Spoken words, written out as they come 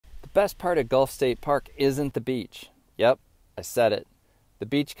Best part of Gulf State Park isn't the beach. Yep, I said it. The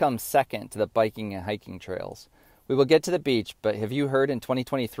beach comes second to the biking and hiking trails. We will get to the beach, but have you heard in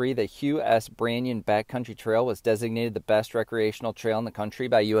 2023 the Hugh S. Branyon Backcountry Trail was designated the best recreational trail in the country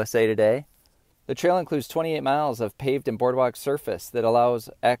by USA Today? The trail includes 28 miles of paved and boardwalk surface that allows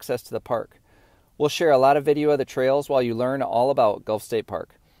access to the park. We'll share a lot of video of the trails while you learn all about Gulf State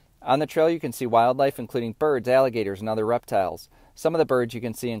Park. On the trail you can see wildlife including birds, alligators, and other reptiles. Some of the birds you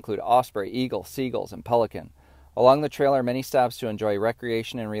can see include osprey, eagle, seagulls, and pelican. Along the trail are many stops to enjoy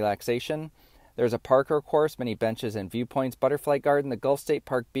recreation and relaxation. There's a parkour course, many benches and viewpoints, butterfly garden, the Gulf State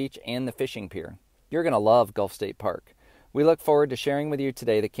Park beach, and the fishing pier. You're going to love Gulf State Park. We look forward to sharing with you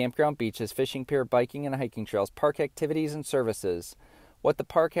today the campground, beaches, fishing pier, biking and hiking trails, park activities and services, what the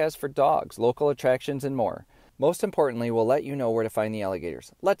park has for dogs, local attractions, and more. Most importantly, we'll let you know where to find the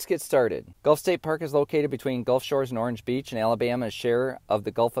alligators. Let's get started. Gulf State Park is located between Gulf Shores and Orange Beach in Alabama's share of the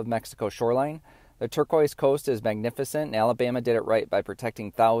Gulf of Mexico shoreline. The turquoise coast is magnificent, and Alabama did it right by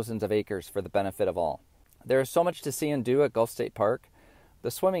protecting thousands of acres for the benefit of all. There is so much to see and do at Gulf State Park. The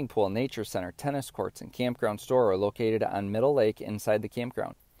swimming pool, nature center, tennis courts, and campground store are located on Middle Lake inside the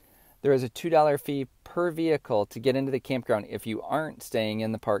campground. There is a $2 fee per vehicle to get into the campground if you aren't staying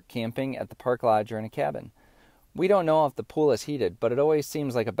in the park camping at the park lodge or in a cabin. We don't know if the pool is heated, but it always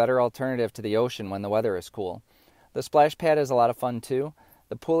seems like a better alternative to the ocean when the weather is cool. The splash pad is a lot of fun too.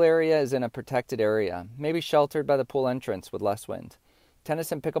 The pool area is in a protected area, maybe sheltered by the pool entrance with less wind. Tennis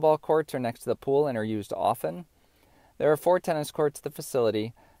and pickleball courts are next to the pool and are used often. There are 4 tennis courts at the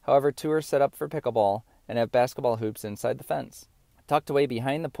facility, however 2 are set up for pickleball and have basketball hoops inside the fence. Tucked away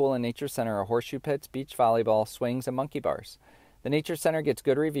behind the pool and nature center are horseshoe pits, beach volleyball, swings, and monkey bars. The nature center gets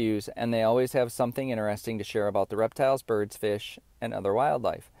good reviews, and they always have something interesting to share about the reptiles, birds, fish, and other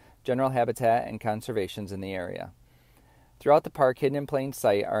wildlife, general habitat, and conservations in the area. Throughout the park, hidden in plain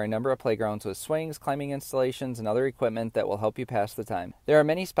sight, are a number of playgrounds with swings, climbing installations, and other equipment that will help you pass the time. There are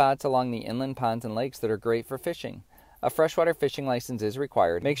many spots along the inland ponds and lakes that are great for fishing. A freshwater fishing license is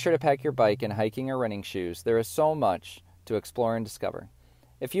required. Make sure to pack your bike and hiking or running shoes. There is so much to explore and discover.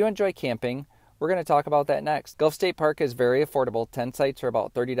 If you enjoy camping, we're going to talk about that next. Gulf State Park is very affordable. Tent sites are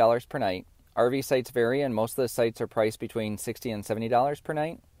about $30 per night. RV sites vary, and most of the sites are priced between $60 and $70 per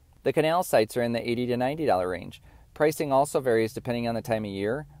night. The canal sites are in the $80 to $90 range. Pricing also varies depending on the time of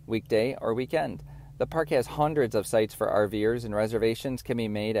year, weekday, or weekend. The park has hundreds of sites for RVers, and reservations can be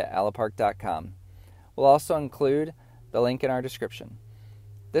made at allapark.com. We'll also include the link in our description.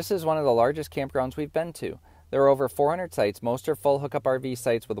 This is one of the largest campgrounds we've been to. There are over 400 sites. Most are full hookup RV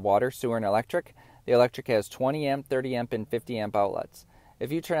sites with water, sewer, and electric. The electric has 20 amp, 30 amp, and 50 amp outlets. If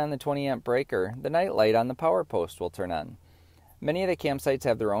you turn on the 20 amp breaker, the night light on the power post will turn on. Many of the campsites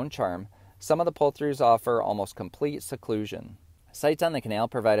have their own charm. Some of the pull-throughs offer almost complete seclusion. Sites on the canal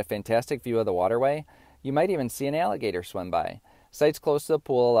provide a fantastic view of the waterway. You might even see an alligator swim by. Sites close to the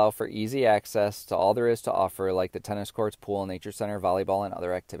pool allow for easy access to all there is to offer, like the tennis courts, pool, nature center, volleyball, and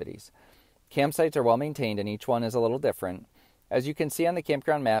other activities. Campsites are well maintained, and each one is a little different. As you can see on the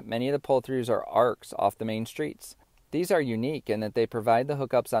campground map, many of the pull-throughs are arcs off the main streets. These are unique in that they provide the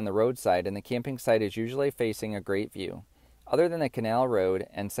hookups on the roadside, and the camping site is usually facing a great view. Other than the canal road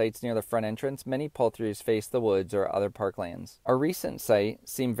and sites near the front entrance, many pull-throughs face the woods or other parklands. Our recent site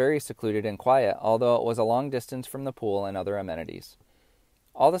seemed very secluded and quiet, although it was a long distance from the pool and other amenities.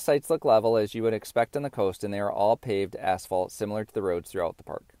 All the sites look level as you would expect on the coast, and they are all paved asphalt similar to the roads throughout the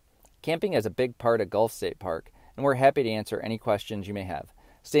park. Camping is a big part of Gulf State Park, and we're happy to answer any questions you may have.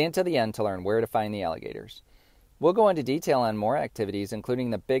 Stay until the end to learn where to find the alligators. We'll go into detail on more activities, including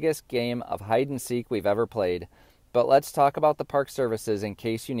the biggest game of hide-and-seek we've ever played, but let's talk about the park services in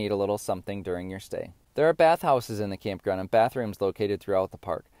case you need a little something during your stay. There are bathhouses in the campground and bathrooms located throughout the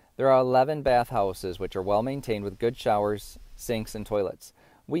park. There are 11 bathhouses which are well maintained with good showers, sinks, and toilets.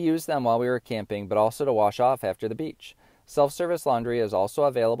 We used them while we were camping, but also to wash off after the beach. Self-service laundry is also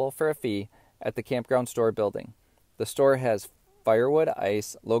available for a fee at the campground store building. The store has firewood,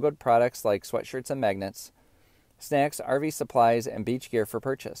 ice, logoed products like sweatshirts and magnets, snacks, RV supplies, and beach gear for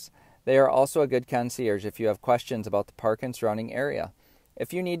purchase. They are also a good concierge if you have questions about the park and surrounding area.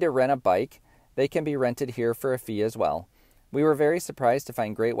 If you need to rent a bike, they can be rented here for a fee as well. We were very surprised to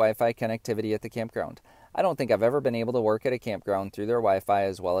find great Wi-Fi connectivity at the campground. I don't think I've ever been able to work at a campground through their Wi-Fi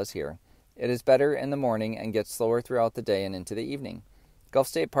as well as here. It is better in the morning and gets slower throughout the day and into the evening. Gulf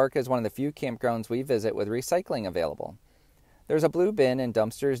State Park is one of the few campgrounds we visit with recycling available. There's a blue bin and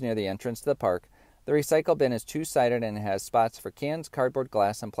dumpsters near the entrance to the park. The recycle bin is two-sided and has spots for cans, cardboard,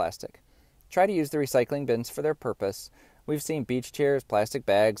 glass, and plastic. Try to use the recycling bins for their purpose. We've seen beach chairs, plastic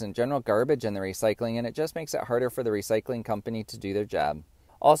bags, and general garbage in the recycling, and it just makes it harder for the recycling company to do their job.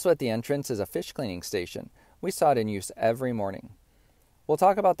 Also at the entrance is a fish cleaning station. We saw it in use every morning. We'll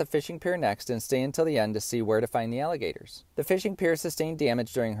talk about the fishing pier next and stay until the end to see where to find the alligators. The fishing pier sustained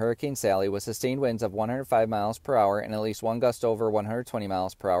damage during Hurricane Sally with sustained winds of 105 miles per hour and at least one gust over 120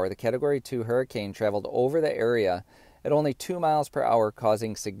 miles per hour. The Category 2 hurricane traveled over the area at only 2 miles per hour,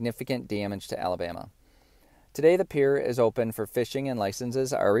 causing significant damage to Alabama. Today the pier is open for fishing and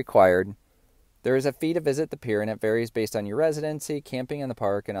licenses are required. There is a fee to visit the pier and it varies based on your residency, camping in the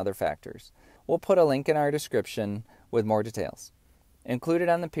park, and other factors. We'll put a link in our description with more details. Included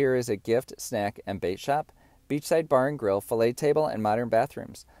on the pier is a gift, snack, and bait shop, beachside bar and grill, fillet table, and modern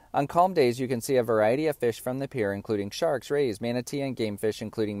bathrooms. On calm days, you can see a variety of fish from the pier, including sharks, rays, manatee, and game fish,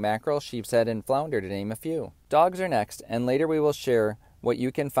 including mackerel, sheepshead, and flounder, to name a few. Dogs are next, and later we will share what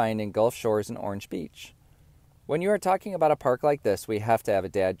you can find in Gulf Shores and Orange Beach. When you are talking about a park like this, we have to have a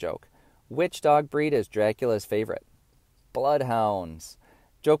dad joke. Which dog breed is Dracula's favorite? Bloodhounds.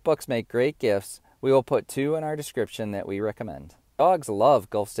 Joke books make great gifts. We will put 2 in our description that we recommend. Dogs love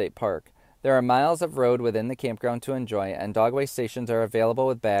Gulf State Park. There are miles of road within the campground to enjoy, and dog waste stations are available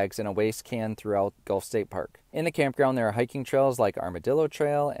with bags and a waste can throughout Gulf State Park. In the campground, there are hiking trails like Armadillo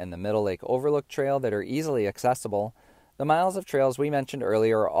Trail and the Middle Lake Overlook Trail that are easily accessible. The miles of trails we mentioned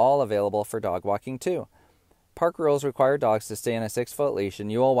earlier are all available for dog walking too. Park rules require dogs to stay on a 6-foot leash,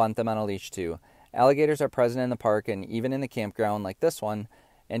 and you will want them on a leash too. Alligators are present in the park and even in the campground like this one,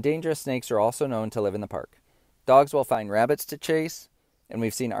 and dangerous snakes are also known to live in the park. Dogs will find rabbits to chase, and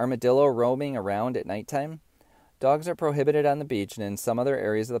we've seen armadillo roaming around at nighttime. Dogs are prohibited on the beach and in some other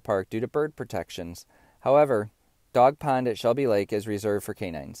areas of the park due to bird protections. However, Dog Pond at Shelby Lake is reserved for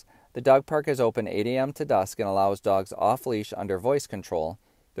canines. The dog park is open 8 a.m. to dusk and allows dogs off-leash under voice control.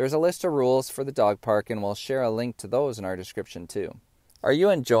 There's a list of rules for the dog park, and we'll share a link to those in our description too. Are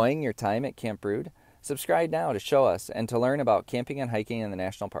you enjoying your time at Camp Brood? Subscribe now to show us and to learn about camping and hiking in the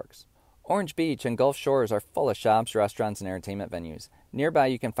national parks. Orange Beach and Gulf Shores are full of shops, restaurants, and entertainment venues. Nearby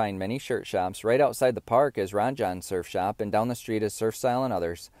you can find many shirt shops. Right outside the park is Ron John's Surf Shop, and down the street is Surf Style and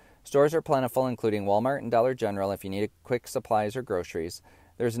others. Stores are plentiful, including Walmart and Dollar General if you need quick supplies or groceries.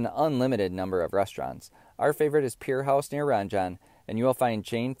 There's an unlimited number of restaurants. Our favorite is Pier House near Ron John, and you will find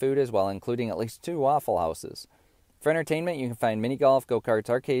chain food as well, including at least 2 Waffle Houses. For entertainment, you can find mini golf, go-karts,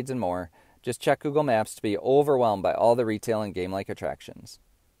 arcades, and more. Just check Google Maps to be overwhelmed by all the retail and game-like attractions.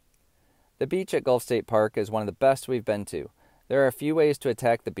 The beach at Gulf State Park is one of the best we've been to. There are a few ways to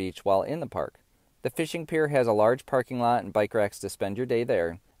attack the beach while in the park. The fishing pier has a large parking lot and bike racks to spend your day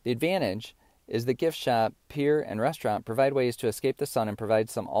there. The advantage is the gift shop, pier, and restaurant provide ways to escape the sun and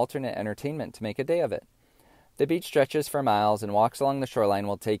provide some alternate entertainment to make a day of it. The beach stretches for miles, and walks along the shoreline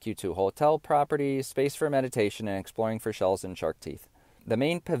will take you to hotel properties, space for meditation, and exploring for shells and shark teeth. The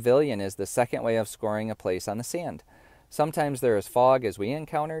main pavilion is the second way of scoring a place on the sand. Sometimes there is fog, as we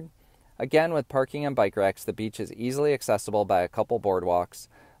encountered. Again, with parking and bike racks, the beach is easily accessible by a couple boardwalks.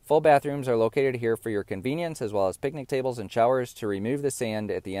 Full bathrooms are located here for your convenience, as well as picnic tables and showers to remove the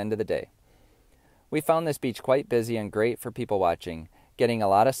sand at the end of the day. We found this beach quite busy and great for people watching, getting a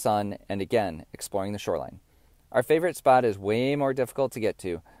lot of sun, and again, exploring the shoreline. Our favorite spot is way more difficult to get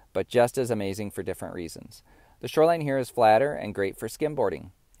to, but just as amazing for different reasons. The shoreline here is flatter and great for skimboarding.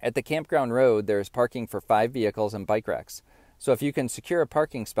 At the campground road, there is parking for 5 vehicles and bike racks. So if you can secure a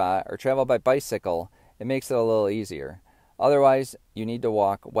parking spot or travel by bicycle, it makes it a little easier. Otherwise, you need to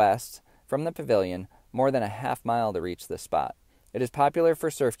walk west from the pavilion more than a half mile to reach this spot. It is popular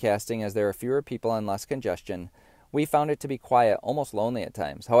for surf casting as there are fewer people and less congestion. We found it to be quiet, almost lonely at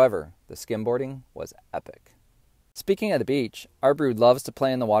times. However, the skimboarding was epic. Speaking of the beach, our brood loves to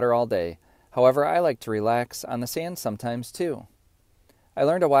play in the water all day. However, I like to relax on the sand sometimes too. I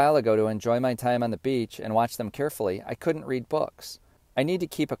learned a while ago to enjoy my time on the beach and watch them carefully. I couldn't read books. I need to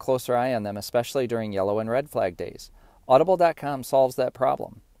keep a closer eye on them, especially during yellow and red flag days. Audible.com solves that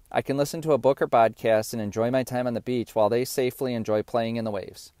problem. I can listen to a book or podcast and enjoy my time on the beach while they safely enjoy playing in the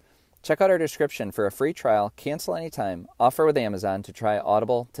waves. Check out our description for a free trial, cancel anytime, offer with Amazon to try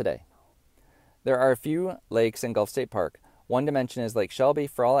Audible today. There are a few lakes in Gulf State Park. One to mention is Lake Shelby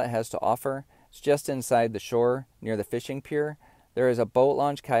for all it has to offer. It's just inside the shore near the fishing pier. There is a boat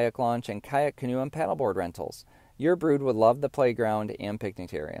launch, kayak launch, and kayak, canoe, and paddleboard rentals. Your brood would love the playground and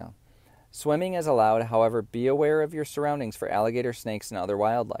picnic area. Swimming is allowed, however, be aware of your surroundings for alligator, snakes, and other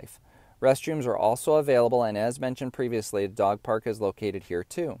wildlife. Restrooms are also available, and as mentioned previously, the dog park is located here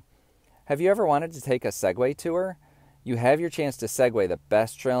too. Have you ever wanted to take a Segway tour? You have your chance to Segway the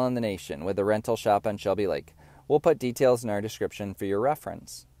best trail in the nation with the rental shop on Shelby Lake. We'll put details in our description for your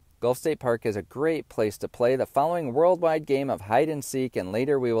reference. Gulf State Park is a great place to play the following worldwide game of hide and seek, and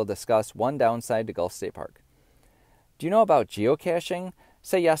later we will discuss one downside to Gulf State Park. Do you know about geocaching?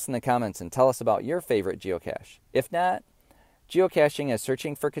 Say yes in the comments and tell us about your favorite geocache. If not, geocaching is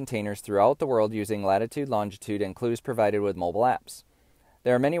searching for containers throughout the world using latitude, longitude, and clues provided with mobile apps.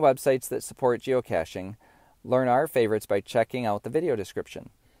 There are many websites that support geocaching. Learn our favorites by checking out the video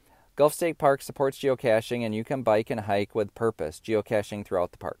description. Gulf State Park supports geocaching, and you can bike and hike with purpose, geocaching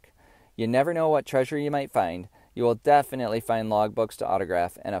throughout the park. You never know what treasure you might find. You will definitely find logbooks to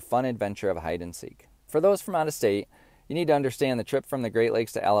autograph and a fun adventure of hide and seek. For those from out of state, you need to understand the trip from the Great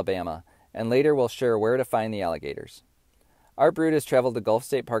Lakes to Alabama, and later we'll share where to find the alligators. Our brood has traveled to Gulf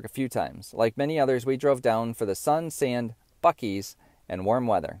State Park a few times. Like many others, we drove down for the sun, sand, Buc-ee's, and warm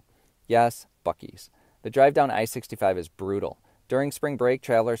weather. Yes, Buc-ee's. The drive down I-65 is brutal. During spring break,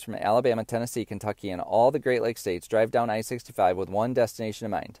 travelers from Alabama, Tennessee, Kentucky, and all the Great Lakes states drive down I-65 with one destination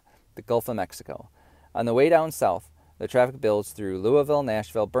in mind, the Gulf of Mexico. On the way down south, the traffic builds through Louisville,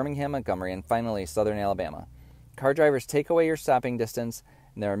 Nashville, Birmingham, Montgomery, and finally southern Alabama. Car drivers take away your stopping distance,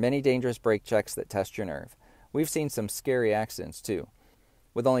 and there are many dangerous brake checks that test your nerve. We've seen some scary accidents, too.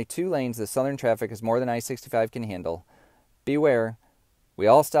 With only 2 lanes, the southern traffic is more than I-65 can handle. Beware, we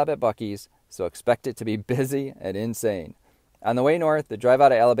all stop at Buc-ee's, so expect it to be busy and insane. On the way north, the drive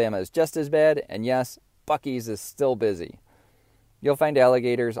out of Alabama is just as bad, and yes, Buc-ee's is still busy. You'll find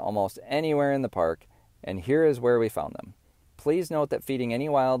alligators almost anywhere in the park, and here is where we found them. Please note that feeding any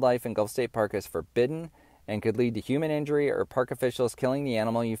wildlife in Gulf State Park is forbidden and could lead to human injury or park officials killing the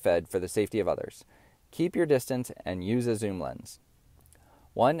animal you fed for the safety of others. Keep your distance and use a zoom lens.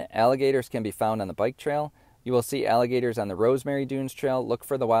 1. Alligators can be found on the bike trail. You will see alligators on the Rosemary Dunes Trail. Look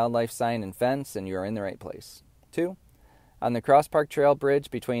for the wildlife sign and fence, and you are in the right place. 2. On the Cross Park Trail bridge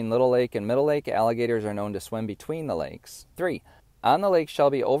between Little Lake and Middle Lake, alligators are known to swim between the lakes. 3. On the Lake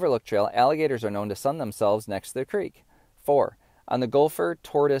Shelby Overlook Trail, alligators are known to sun themselves next to the creek. 4. On the Gopher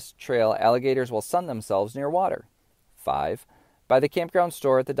Tortoise Trail, alligators will sun themselves near water. 5. By the campground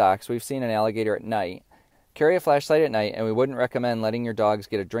store at the docks, we've seen an alligator at night. Carry a flashlight at night, and we wouldn't recommend letting your dogs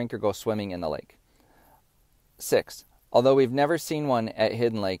get a drink or go swimming in the lake. 6. Although we've never seen one at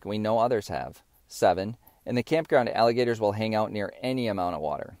Hidden Lake, we know others have. 7. In the campground, alligators will hang out near any amount of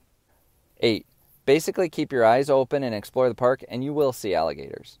water. 8. Basically, keep your eyes open and explore the park, and you will see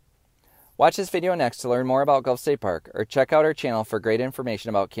alligators. Watch this video next to learn more about Gulf State Park, or check out our channel for great information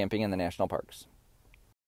about camping in the national parks.